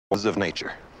laws of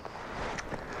nature.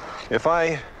 If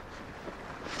I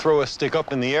throw a stick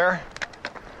up in the air,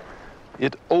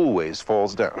 it always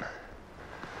falls down.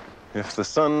 If the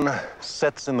sun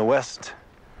sets in the west,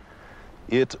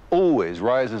 it always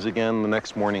rises again the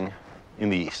next morning in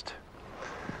the east.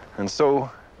 And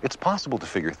so it's possible to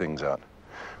figure things out.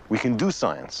 We can do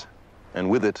science, and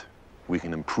with it, we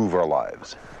can improve our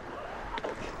lives.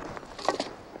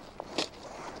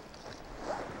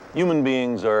 Human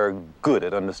beings are good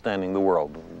at understanding the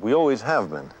world. We always have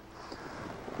been.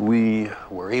 We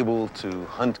were able to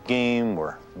hunt game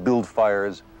or build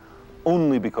fires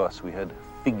only because we had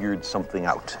figured something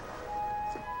out.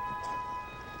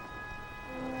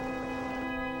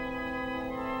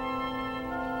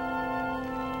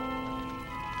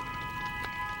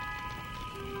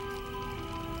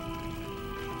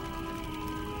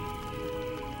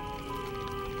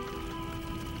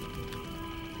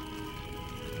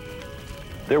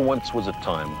 There once was a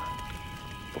time,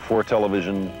 before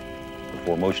television,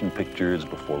 before motion pictures,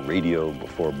 before radio,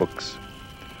 before books.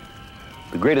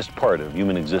 The greatest part of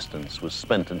human existence was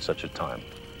spent in such a time.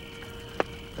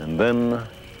 And then,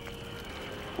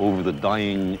 over the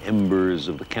dying embers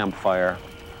of the campfire,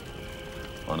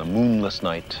 on a moonless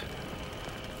night,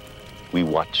 we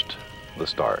watched the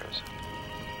stars.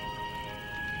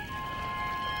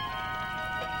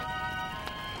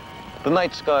 The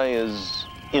night sky is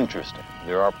interesting.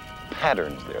 There are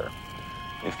patterns there.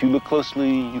 If you look closely,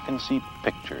 you can see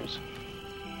pictures.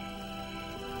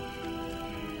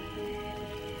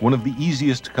 One of the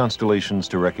easiest constellations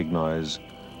to recognize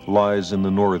lies in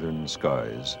the northern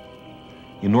skies.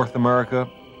 In North America,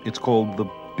 it's called the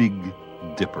Big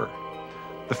Dipper.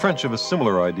 The French have a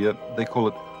similar idea. They call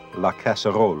it la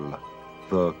casserole,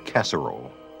 the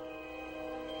casserole.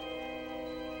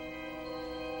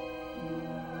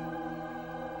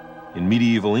 In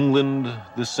medieval England,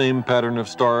 this same pattern of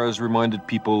stars reminded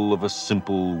people of a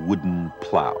simple wooden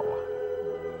plow.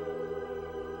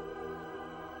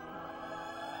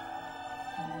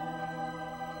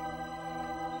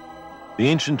 The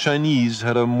ancient Chinese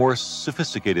had a more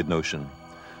sophisticated notion.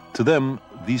 To them,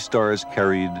 these stars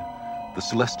carried the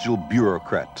celestial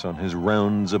bureaucrat on his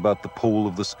rounds about the pole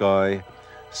of the sky,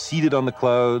 seated on the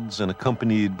clouds and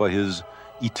accompanied by his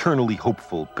eternally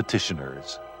hopeful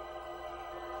petitioners.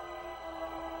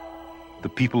 The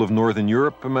people of Northern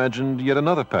Europe imagined yet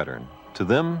another pattern. To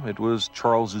them, it was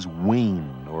Charles's wain,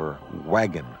 or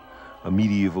wagon, a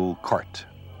medieval cart.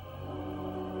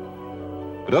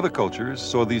 But other cultures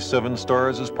saw these seven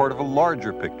stars as part of a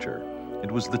larger picture. It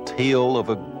was the tail of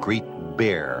a great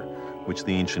bear, which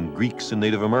the ancient Greeks and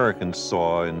Native Americans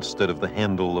saw instead of the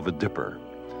handle of a dipper.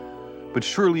 But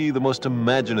surely the most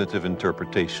imaginative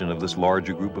interpretation of this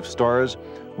larger group of stars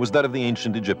was that of the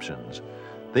ancient Egyptians.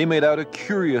 They made out a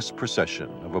curious procession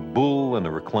of a bull and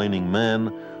a reclining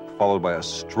man, followed by a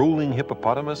strolling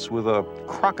hippopotamus with a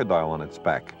crocodile on its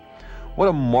back. What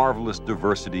a marvelous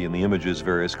diversity in the images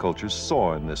various cultures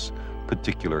saw in this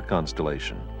particular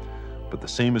constellation. But the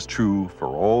same is true for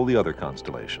all the other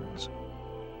constellations.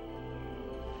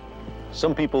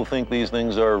 Some people think these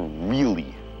things are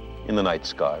really in the night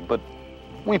sky, but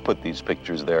we put these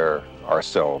pictures there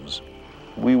ourselves.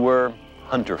 We were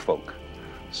hunter folk.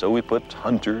 So we put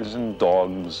hunters and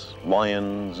dogs,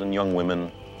 lions and young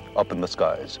women up in the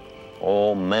skies,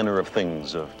 all manner of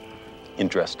things of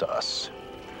interest to us.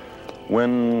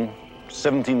 When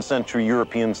 17th century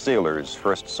European sailors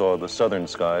first saw the southern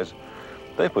skies,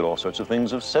 they put all sorts of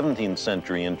things of 17th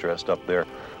century interest up there,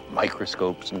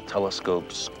 microscopes and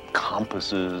telescopes,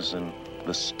 compasses and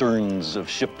the sterns of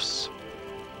ships.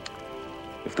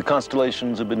 If the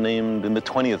constellations had been named in the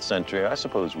 20th century, I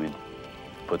suppose we'd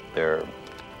put their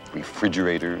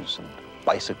refrigerators and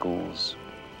bicycles,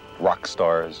 rock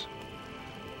stars,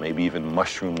 maybe even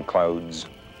mushroom clouds.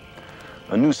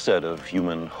 A new set of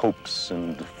human hopes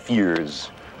and fears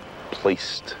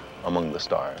placed among the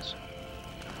stars.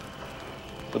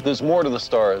 But there's more to the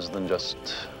stars than just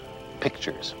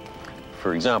pictures.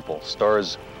 For example,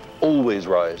 stars always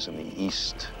rise in the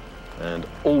east and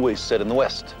always set in the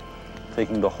west,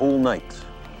 taking the whole night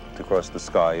to cross the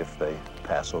sky if they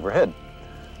pass overhead.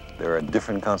 There are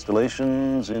different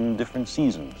constellations in different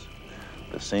seasons.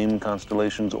 The same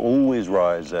constellations always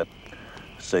rise at,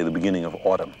 say, the beginning of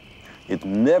autumn. It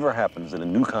never happens that a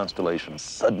new constellation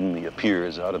suddenly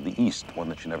appears out of the east, one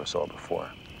that you never saw before.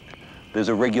 There's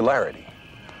a regularity,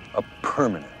 a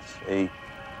permanence, a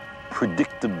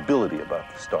predictability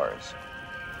about the stars.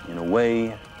 In a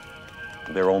way,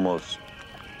 they're almost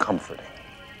comforting.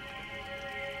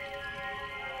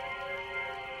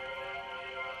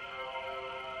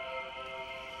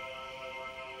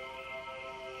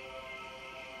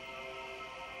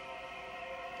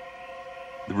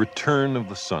 the return of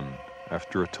the sun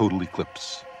after a total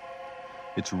eclipse,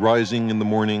 its rising in the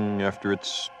morning after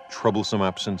its troublesome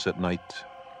absence at night,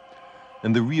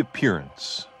 and the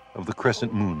reappearance of the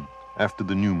crescent moon after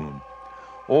the new moon,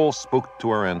 all spoke to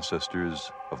our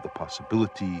ancestors of the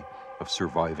possibility of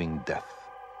surviving death.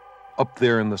 Up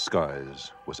there in the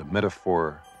skies was a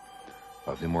metaphor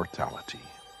of immortality.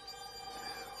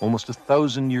 Almost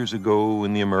 1,000 years ago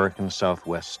in the American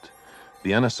Southwest,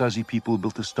 the Anasazi people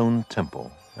built a stone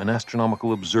temple, an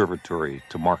astronomical observatory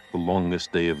to mark the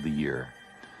longest day of the year.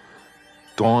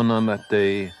 Dawn on that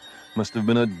day must have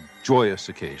been a joyous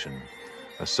occasion,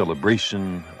 a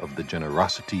celebration of the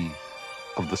generosity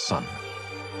of the sun.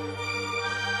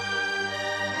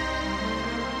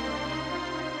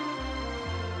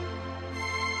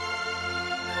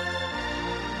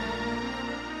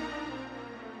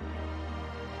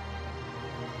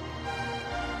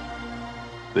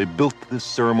 They built this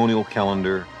ceremonial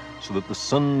calendar so that the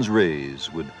sun's rays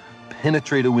would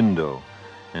penetrate a window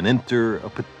and enter a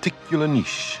particular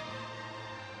niche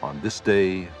on this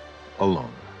day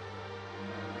alone.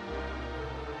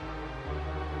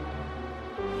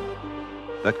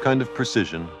 That kind of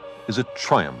precision is a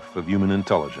triumph of human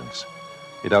intelligence.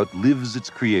 It outlives its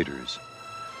creators.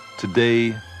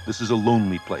 Today, this is a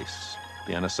lonely place.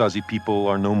 The Anasazi people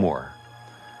are no more.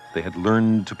 They had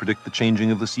learned to predict the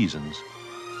changing of the seasons.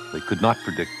 They could not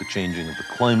predict the changing of the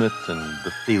climate and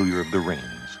the failure of the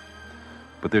rains.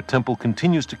 But their temple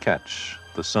continues to catch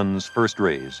the sun's first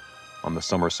rays on the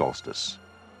summer solstice.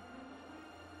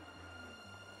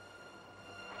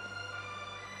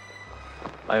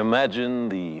 I imagine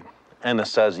the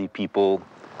Anasazi people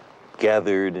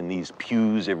gathered in these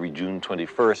pews every June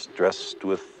 21st, dressed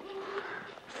with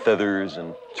feathers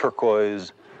and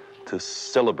turquoise to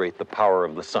celebrate the power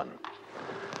of the sun.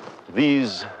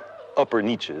 These upper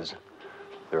niches,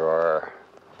 there are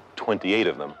 28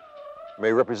 of them,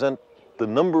 may represent the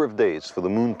number of days for the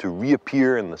moon to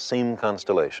reappear in the same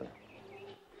constellation.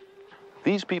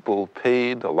 These people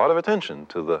paid a lot of attention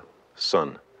to the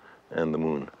sun and the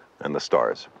moon and the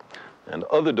stars. And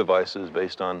other devices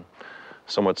based on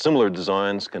somewhat similar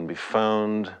designs can be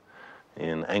found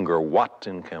in Angkor Wat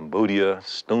in Cambodia,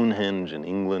 Stonehenge in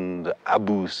England,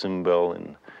 Abu Simbel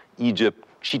in Egypt,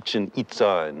 Chichen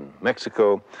Itza in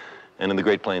Mexico, and in the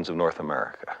Great Plains of North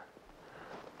America.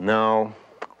 Now,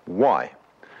 why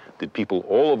did people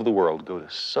all over the world go to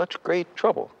such great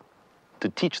trouble to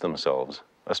teach themselves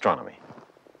astronomy?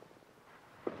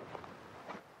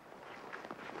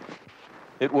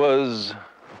 It was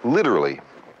literally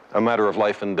a matter of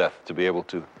life and death to be able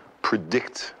to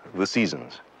predict the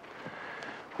seasons.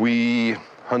 We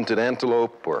hunted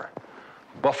antelope or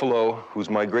buffalo whose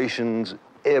migrations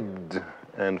ebbed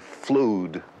and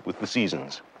flowed with the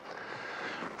seasons.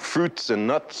 Fruits and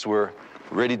nuts were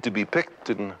ready to be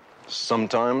picked in some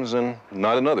times and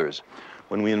not in others.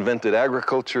 When we invented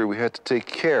agriculture, we had to take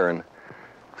care and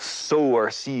sow our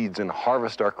seeds and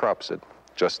harvest our crops at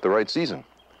just the right season.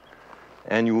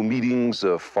 Annual meetings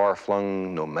of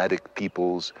far-flung nomadic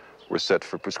peoples were set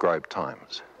for prescribed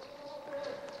times.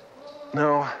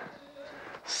 Now,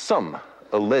 some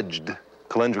alleged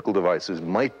calendrical devices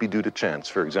might be due to chance.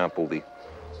 For example, the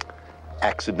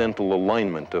accidental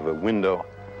alignment of a window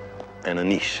and a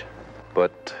niche.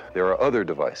 But there are other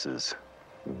devices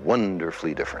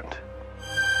wonderfully different.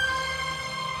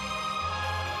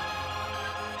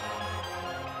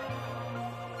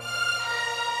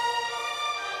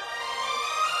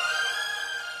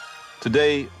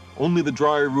 Today, only the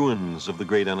dry ruins of the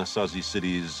great Anasazi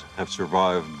cities have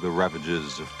survived the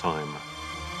ravages of time.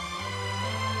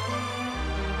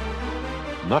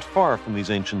 Not far from these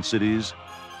ancient cities,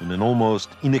 in an almost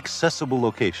inaccessible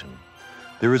location,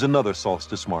 there is another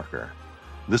solstice marker,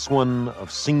 this one of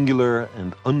singular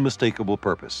and unmistakable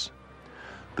purpose.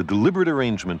 The deliberate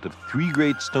arrangement of 3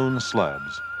 great stone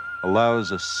slabs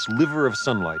allows a sliver of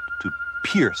sunlight to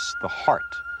pierce the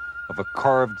heart of a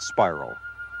carved spiral,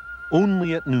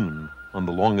 only at noon on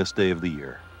the longest day of the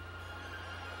year.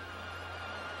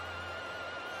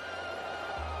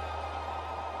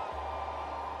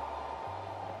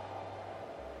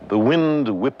 The wind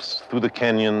whips through the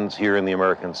canyons here in the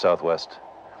American Southwest,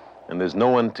 and there's no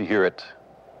one to hear it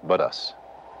but us.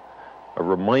 A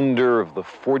reminder of the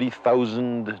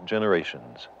 40,000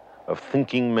 generations of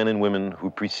thinking men and women who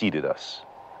preceded us,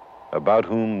 about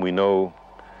whom we know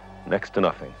next to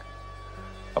nothing,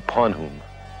 upon whom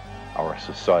our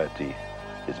society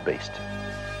is based.